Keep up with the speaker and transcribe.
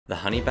The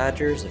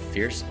honeybadger is a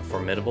fierce and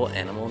formidable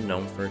animal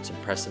known for its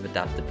impressive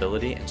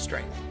adaptability and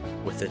strength.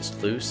 With its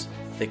loose,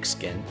 thick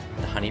skin,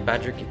 the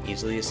honeybadger can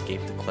easily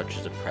escape the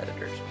clutches of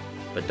predators.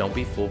 But don't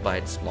be fooled by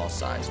its small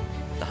size.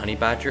 The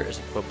honeybadger is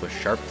equipped with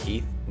sharp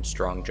teeth and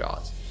strong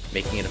jaws,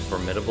 making it a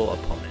formidable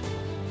opponent.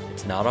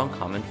 It's not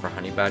uncommon for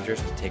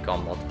honeybadgers to take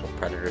on multiple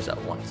predators at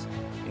once,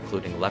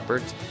 including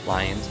leopards,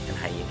 lions, and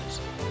hyenas.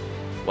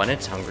 When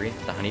it's hungry,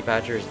 the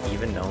honeybadger is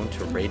even known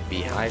to raid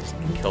beehives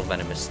and kill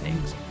venomous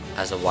snakes.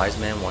 As a wise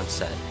man once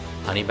said,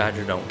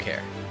 honeybadger don't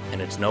care,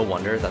 and it's no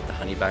wonder that the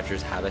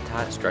honeybadger's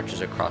habitat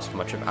stretches across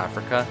much of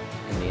Africa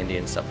and the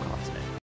Indian subcontinent.